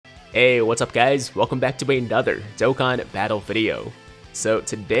Hey, what's up guys? Welcome back to another Dokkan battle video. So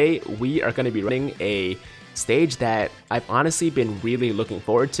today we are going to be running a stage that I've honestly been really looking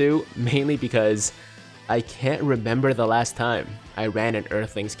forward to, mainly because I can't remember the last time I ran an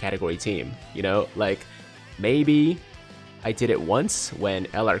Earthlings category team. You know, like maybe I did it once when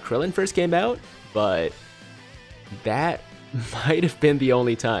LR Krillin first came out, but that might have been the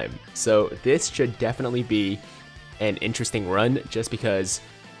only time. So this should definitely be an interesting run just because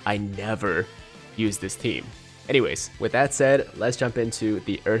I never use this team. Anyways, with that said, let's jump into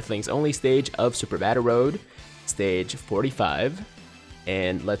the Earthlings only stage of Super Battle Road, stage 45.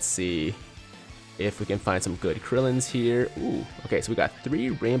 And let's see if we can find some good Krillins here. Ooh, okay, so we got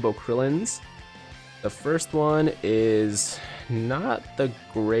 3 Rainbow Krillins. The first one is not the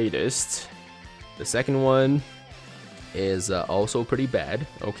greatest. The second one is also pretty bad.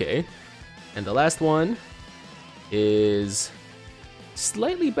 Okay. And the last one is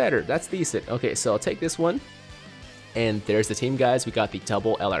slightly better. That's decent. Okay, so I'll take this one. And there's the team, guys. We got the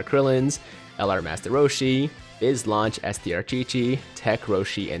double LR Krillins, LR Master Roshi, Fizz Launch STR Chi-Chi, Tech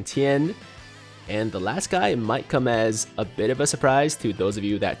Roshi, and Tien. And the last guy might come as a bit of a surprise to those of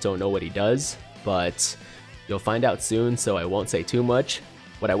you that don't know what he does, but you'll find out soon, so I won't say too much.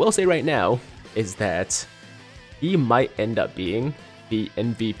 What I will say right now is that he might end up being the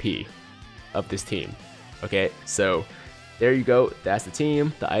MVP of this team. Okay, so there you go, that's the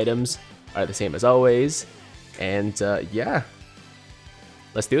team. The items are the same as always. And yeah,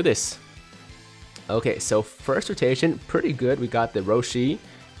 let's do this. Okay, so first rotation, pretty good. We got the Roshi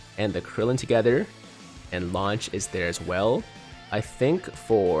and the Krillin together, and Launch is there as well. I think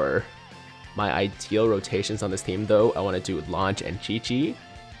for my ideal rotations on this team though, I want to do Launch and Chi-Chi,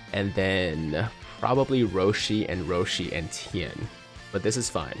 and then probably Roshi and Tien. But this is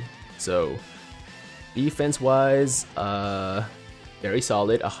fine. So defense-wise, very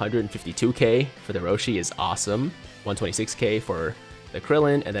solid. 152k for the Roshi is awesome. 126k for the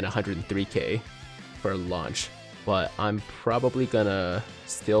Krillin, and then 103k for Launch. But I'm probably gonna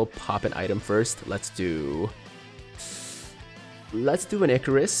still pop an item first. Let's do an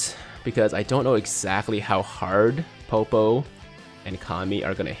Icarus, because I don't know exactly how hard Popo and Kami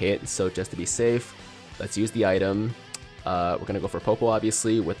are gonna hit. So just to be safe, let's use the item. We're gonna go for Popo,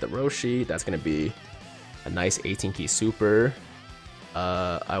 obviously, with the Roshi. That's gonna be a nice 18 key super.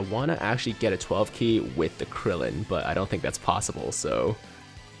 I want to actually get a 12 key with the Krillin, but I don't think that's possible, so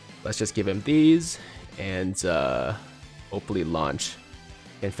let's just give him these, and hopefully Launch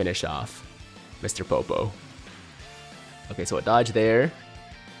can finish off Mr. Popo. Okay, so a dodge there.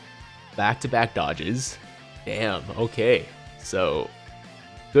 Back-to-back dodges. Damn, okay. So,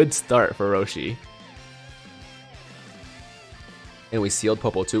 good start for Roshi. And we sealed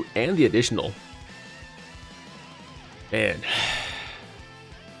Popo too, and the additional. Man,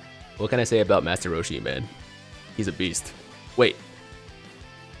 what can I say about Master Roshi, man? He's a beast. Wait,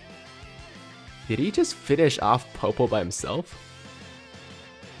 did he just finish off Popo by himself?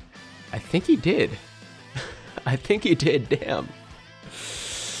 I think he did. I think he did, damn.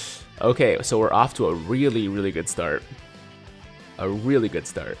 Okay, so we're off to a really, really good start. A really good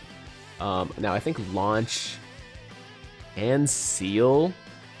start. Now I think Launch and seal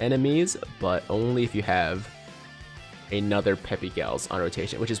enemies, but only if you have another Peppy Gals on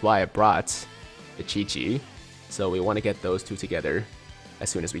rotation, which is why I brought the Chi-Chi. So we want to get those two together as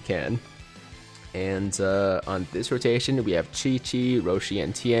soon as we can. And on this rotation, we have Chi-Chi, Roshi,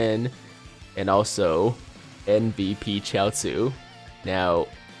 and Tien, and also MVP Chaozu. Now,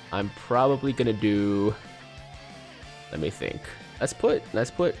 I'm probably gonna do. Let me think. Let's put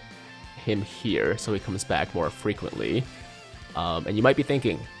him here so he comes back more frequently. And you might be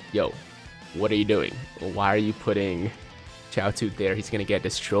thinking, yo, what are you doing? Why are you putting Chaozu there? He's gonna get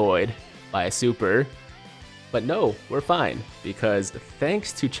destroyed by a super. But no, we're fine, because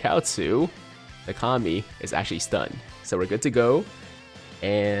thanks to Chaozu, the Kami is actually stunned. So we're good to go.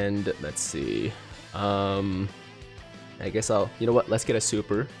 And let's see. I guess you know what? Let's get a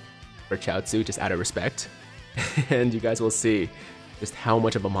super for Chaozu just out of respect. And you guys will see just how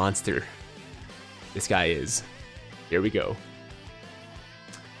much of a monster this guy is. Here we go.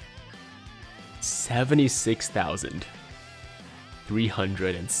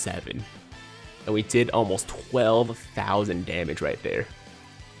 76,307. And we did almost 12,000 damage right there.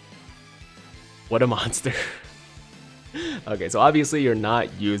 What a monster. Okay, so obviously you're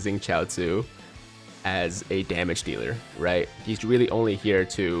not using Chaozu as a damage dealer, right? He's really only here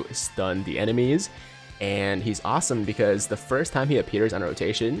to stun the enemies, and he's awesome because the first time he appears on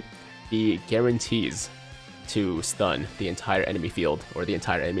rotation, he guarantees to stun the entire enemy field or the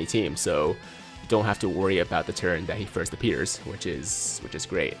entire enemy team, so you don't have to worry about the turn that he first appears, which is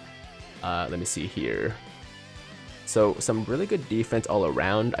great. Let me see here. So some really good defense all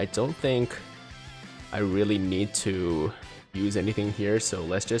around. I don't think I really need to use anything here, so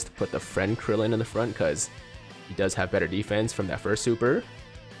let's just put the friend Krillin in the front because he does have better defense from that first super.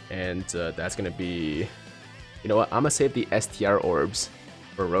 And that's gonna be, you know what, I'm gonna save the STR orbs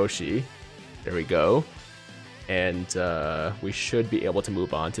for Roshi. There we go. And we should be able to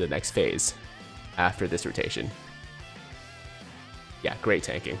move on to the next phase after this rotation. Yeah, great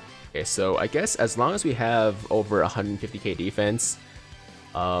tanking. Okay, so I guess as long as we have over 150k defense,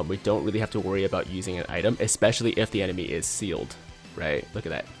 we don't really have to worry about using an item, especially if the enemy is sealed, right? Look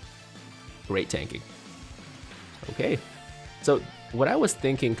at that. Great tanking. Okay, so what I was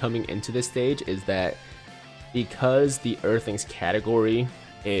thinking coming into this stage is that because the Earthlings category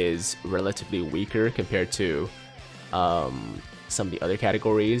is relatively weaker compared to some of the other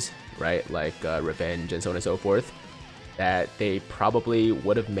categories, right? Like Revenge and so on and so forth, that they probably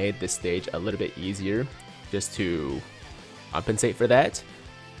would have made this stage a little bit easier just to compensate for that.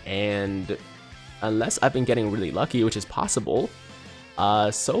 And unless I've been getting really lucky, which is possible,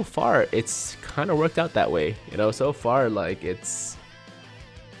 so far it's kind of worked out that way. You know, so far, like, it's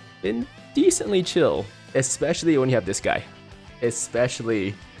been decently chill, especially when you have this guy,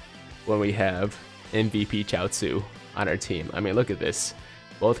 especially when we have MVP Chaozu on our team. I mean, look at this.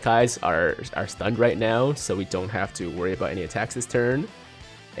 Both guys are stunned right now, so we don't have to worry about any attacks this turn.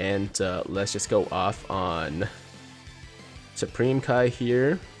 And let's just go off on Supreme Kai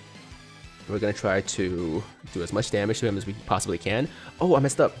here. We're gonna try to do as much damage to him as we possibly can. Oh, I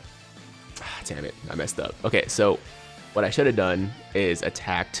messed up. Damn it, I messed up. Okay, so what I should have done is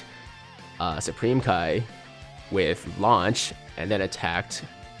attacked Supreme Kai with Launch, and then attacked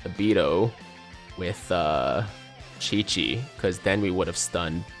Habetler with Chi-Chi, because then we would have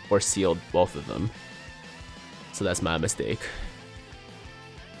stunned or sealed both of them. So that's my mistake.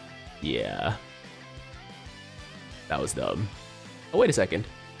 Yeah. That was dumb. Oh, wait a second.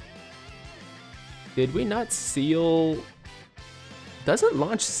 Did we not seal? Doesn't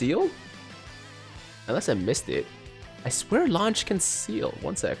Launch seal? Unless I missed it. I swear Launch can seal.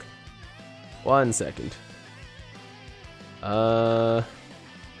 One sec. 1 second.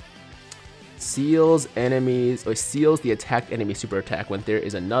 Seals enemies, or seals the attacked enemy super attack when there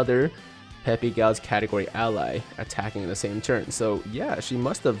is another Peppy Gal's category ally attacking in the same turn. So yeah, she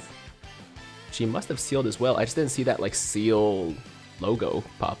must have sealed as well. I just didn't see that like seal logo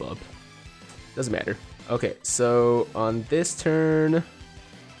pop up. Doesn't matter. Okay, so on this turn,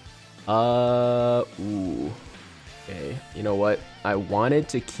 ooh, okay. You know what? I wanted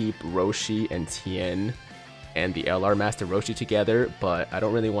to keep Roshi and Tien and the LR Master Roshi together, but I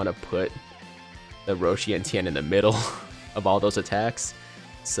don't really want to put the Roshi and Tien in the middle of all those attacks.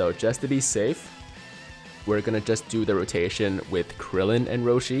 So just to be safe, we're gonna just do the rotation with Krillin and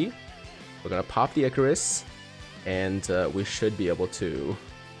Roshi. We're gonna pop the Icarus, and we should be able to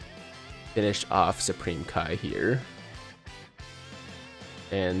finish off Supreme Kai here.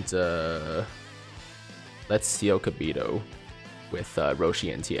 And let's seal Kabito with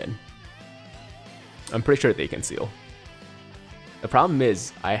Roshi and Tien. I'm pretty sure they can seal. The problem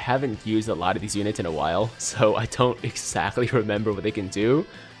is, I haven't used a lot of these units in a while, so I don't exactly remember what they can do.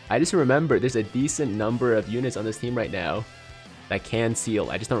 I just remember there's a decent number of units on this team right now that can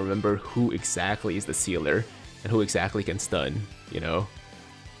seal. I just don't remember who exactly is the sealer and who exactly can stun, you know?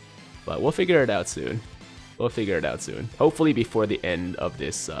 But we'll figure it out soon. We'll figure it out soon. Hopefully before the end of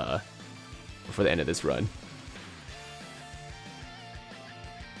this, run.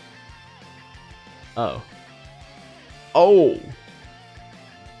 Oh. Oh!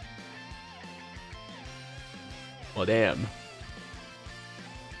 Well, damn.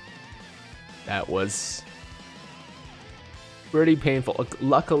 That was pretty painful.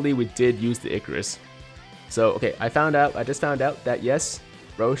 Luckily, we did use the Icarus. So, okay, I just found out that yes,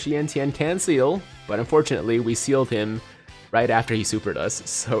 Roshi and Tien can seal, but unfortunately, we sealed him right after he supered us,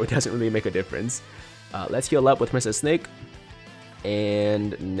 so it doesn't really make a difference. Let's heal up with Princess Snake,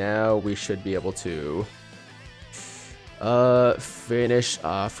 and now we should be able to finish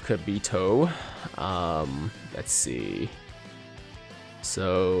off Kabito. Let's see.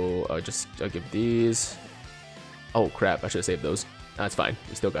 So I'll give these. Oh crap, I should have saved those. That's fine.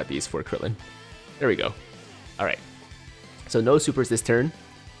 We still got these for Krillin. There we go. Alright. So no supers this turn.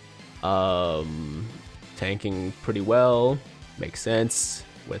 Tanking pretty well. Makes sense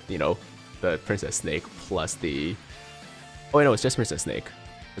with, you know, the Princess Snake plus the... Oh, no, it's just Princess Snake,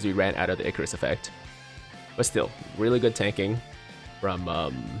 because we ran out of the Icarus effect. But still, really good tanking from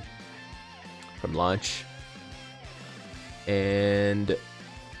launch. And,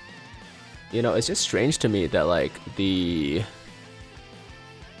 you know, it's just strange to me that, like, the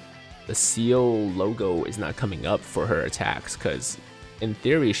the seal logo is not coming up for her attacks, because in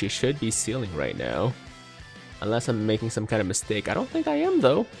theory she should be sealing right now. Unless I'm making some kind of mistake. I don't think I am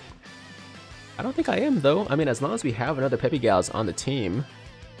though. I mean, as long as we have another Peppy Gals on the team.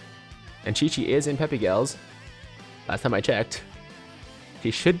 And Chi-Chi is in Peppy Gals. Last time I checked.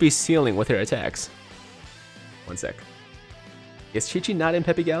 She should be sealing with her attacks. One sec. Is Chi-Chi not in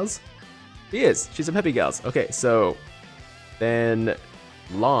Peppy Gals? She is. She's in Peppy Gals. Okay, so then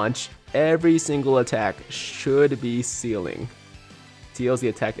launch. Every single attack should be sealing. Seals the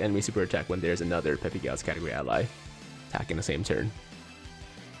attack enemy super attack when there's another Peppy Gals category ally attacking the same turn.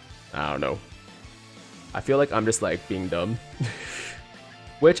 I don't know. I feel like I'm just like being dumb.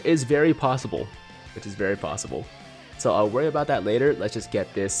 Which is very possible. So I'll worry about that later. Let's just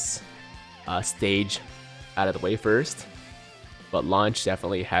get this stage out of the way first. But launch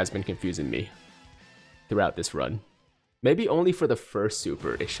definitely has been confusing me throughout this run. Maybe only for the first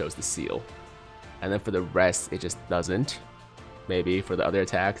super it shows the seal. And then for the rest it just doesn't. Maybe for the other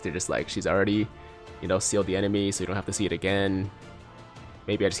attacks they're just like, she's already, you know, sealed the enemy so you don't have to see it again.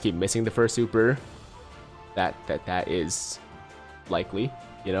 Maybe I just keep missing the first super. That is likely,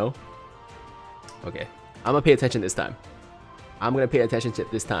 you know? Okay, I'm gonna pay attention this time. I'm gonna pay attention to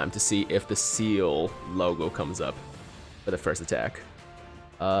this time to see if the seal logo comes up for the first attack.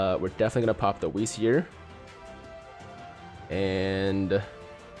 We're definitely gonna pop the Whis here. And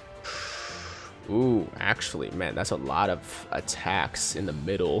ooh, actually, man, that's a lot of attacks in the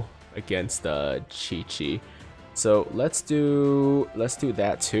middle against Chi-Chi. So let's do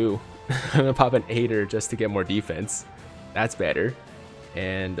that too. I'm gonna pop an 8er just to get more defense. That's better.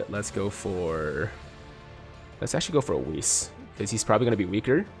 And let's actually go for a Whis, because he's probably gonna be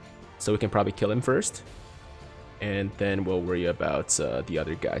weaker, so we can probably kill him first, and then we'll worry about the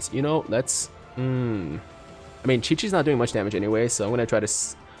other guys. You know, let's. I mean, Chi-Chi's not doing much damage anyway, so I'm gonna try to.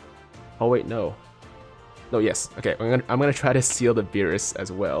 Oh wait, no. No, yes. Okay, I'm gonna try to seal the Beerus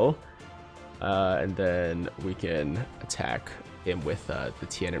as well, and then we can attack him with the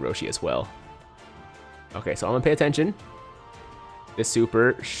Tien and Roshi as well. Okay, so I'm gonna pay attention. This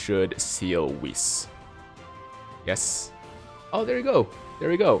super should seal Whis. Yes. Oh, there we go. There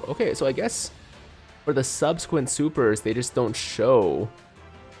we go. Okay, so I guess for the subsequent supers, they just don't show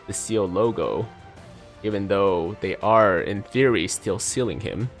the seal logo, even though they are, in theory, still sealing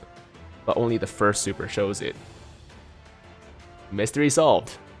him. But only the first super shows it. Mystery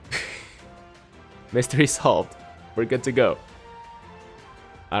solved. Mystery solved. We're good to go.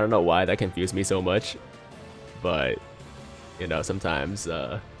 I don't know why that confused me so much, but you know, sometimes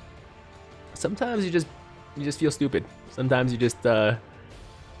you just feel stupid. Sometimes you just feel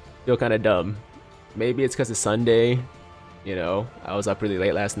kind of dumb. Maybe it's because it's Sunday. You know, I was up really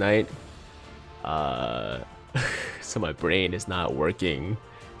late last night, so my brain is not working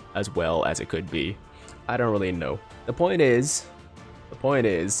as well as it could be. I don't really know. The point is,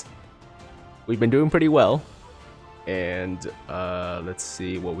 we've been doing pretty well, and let's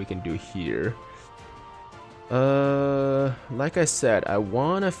see what we can do here. Like I said, I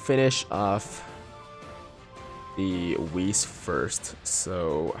want to finish off the Whis first.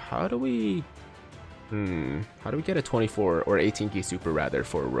 So how do we get a 24 or 18 key super rather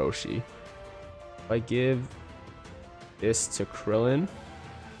for Roshi? If I give this to Krillin.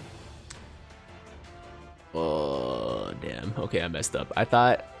 Oh damn. Okay, I messed up.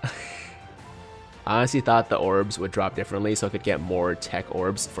 I honestly thought the orbs would drop differently so I could get more tech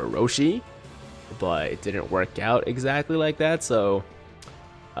orbs for Roshi, but it didn't work out exactly like that. So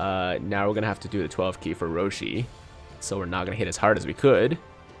now we're gonna have to do the 12 key for Roshi, so we're not gonna hit as hard as we could,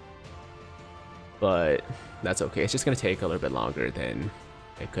 but that's okay. It's just gonna take a little bit longer than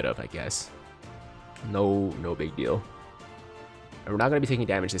it could have, I guess. No big deal. And we're not gonna be taking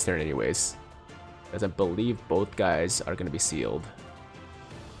damage this turn anyways, as I believe both guys are gonna be sealed.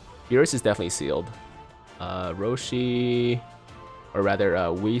 Beerus is definitely sealed. Roshi, or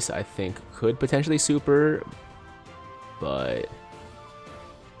rather Whis, I think could potentially super, but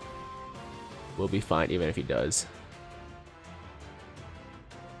we'll be fine even if he does.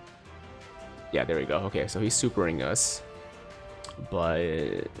 Yeah, there we go. Okay, so he's supering us, but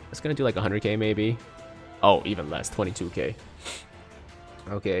it's gonna do like 100k maybe. Oh, even less, 22k.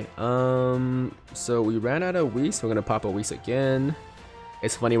 Okay, so we ran out of Whis. We're gonna pop a Whis again.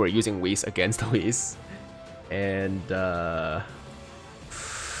 It's funny we're using Whis against Whis, and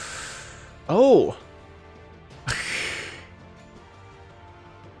oh.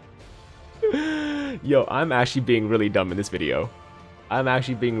 Yo, I'm actually being really dumb in this video. I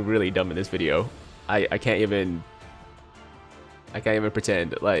can't even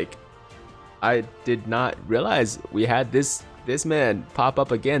pretend. Like, I did not realize we had this this man pop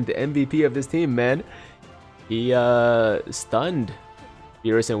up again, the MVP of this team, man. He stunned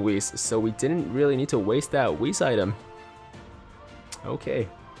Beerus and Whis, so we didn't really need to waste that Whis item. Okay,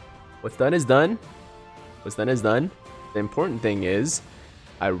 what's done is done. What's done is done. The important thing is,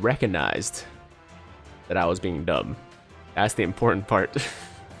 I recognized that I was being dumb. That's the important part.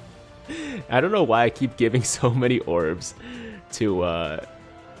 I don't know why I keep giving so many orbs to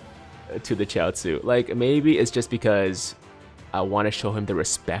the Chaozu. Like, maybe it's just because I want to show him the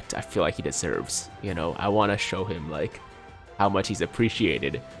respect I feel like he deserves. You know, I want to show him like how much he's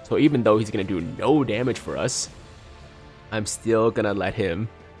appreciated. So even though he's gonna do no damage for us, I'm still gonna let him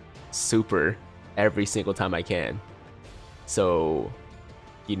super every single time I can. So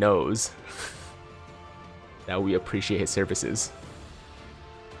he knows that we appreciate his services.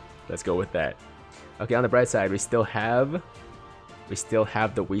 Let's go with that. Okay, on the bright side, we still have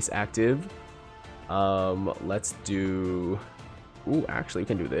the Whis active. Let's do. Ooh, actually, we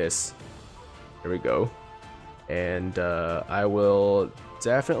can do this. There we go. And I will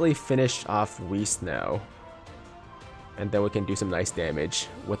definitely finish off Whis now. And then we can do some nice damage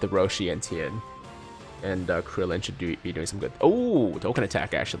with the Roshi and Tien. And Krillin should be doing some good. Oh, Dokkan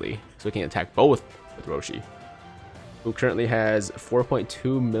attack actually. So we can attack both with Roshi, who currently has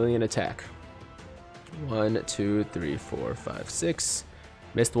 4.2 million attack. 1, 2, 3, 4, 5, 6.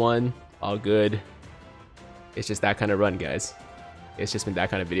 Missed one. All good. It's just that kind of run, guys. It's just been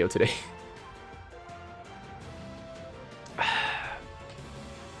that kind of video today.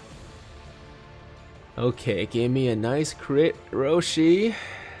 Okay, gave me a nice crit, Roshi.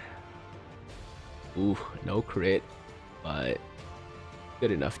 Ooh, no crit, but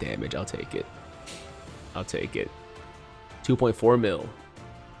good enough damage. I'll take it. I'll take it. 2.4 mil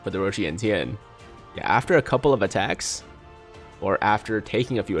for the Roshi and Tien. Yeah, after a couple of attacks, or after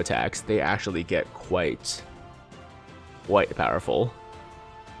taking a few attacks, they actually get quite powerful.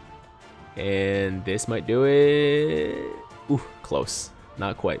 And this might do it. Ooh, close.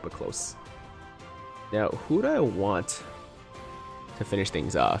 Not quite, but close. Now, who do I want to finish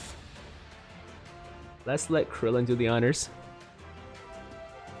things off? Let's let Krillin do the honors.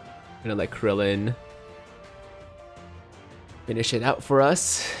 I'm gonna let Krillin finish it out for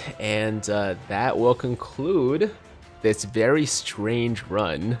us, and that will conclude this very strange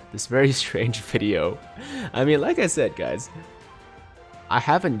run, this very strange video. I mean, like I said, guys, I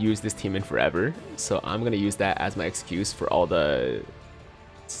haven't used this team in forever, so I'm gonna use that as my excuse for all the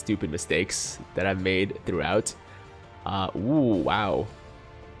stupid mistakes that I've made throughout. Ooh, wow.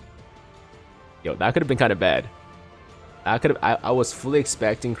 Yo, that could have been kind of bad. I was fully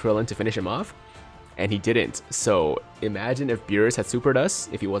expecting Krillin to finish him off, and he didn't. So imagine if Beerus had supered us,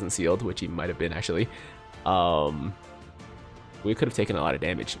 if he wasn't sealed, which he might have been actually. We could have taken a lot of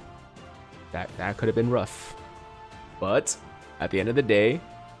damage. That could have been rough. But at the end of the day,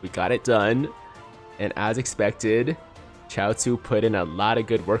 we got it done, and as expected, Chaozu put in a lot of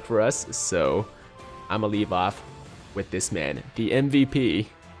good work for us. So I'm gonna leave off with this man, the MVP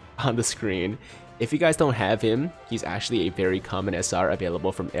on the screen. If you guys don't have him, he's actually a very common SR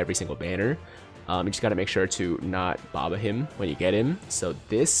available from every single banner. You just gotta make sure to not Baba him when you get him. So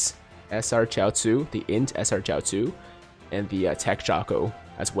this SR Chaozu, the Int SR Chaozu, and the Tech Choco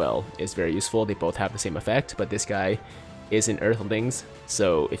as well is very useful. They both have the same effect, but this guy is in Earthlings.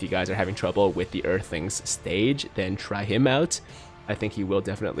 So if you guys are having trouble with the Earthlings stage, then try him out. I think he will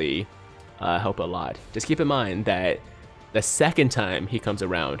definitely help a lot. Just keep in mind that the second time he comes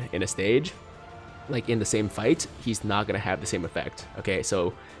around in a stage, like in the same fight, he's not gonna have the same effect. Okay,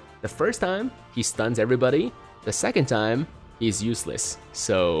 so the first time he stuns everybody, the second time he's useless.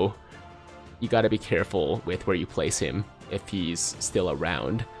 So you gotta be careful with where you place him if he's still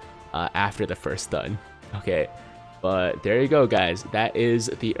around after the first stun. Okay, but there you go, guys. That is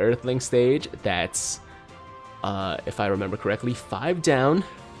the Earthling stage. That's, if I remember correctly, 5 down,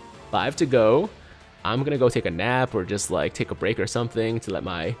 5 to go. I'm gonna go take a nap or just like take a break or something to let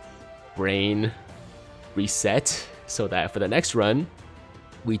my brain reset so that for the next run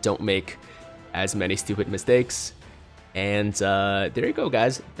we don't make as many stupid mistakes. And there you go,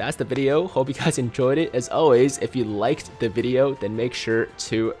 guys. That's the video. Hope you guys enjoyed it. As always, if you liked the video, then make sure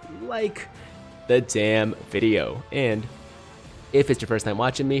to like the damn video. And if it's your first time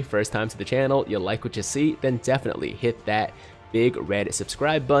watching me, first time to the channel, you like what you see, then definitely hit that big red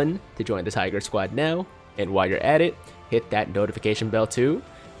subscribe button to join the Tiger Squad now. And while you're at it, hit that notification bell too,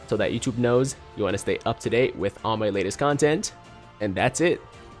 so that YouTube knows you want to stay up to date with all my latest content. And that's it.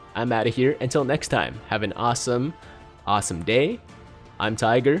 I'm out of here. Until next time, have an awesome day. I'm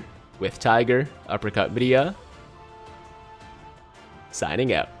Tiger with Tiger Uppercut Media,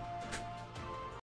 signing out.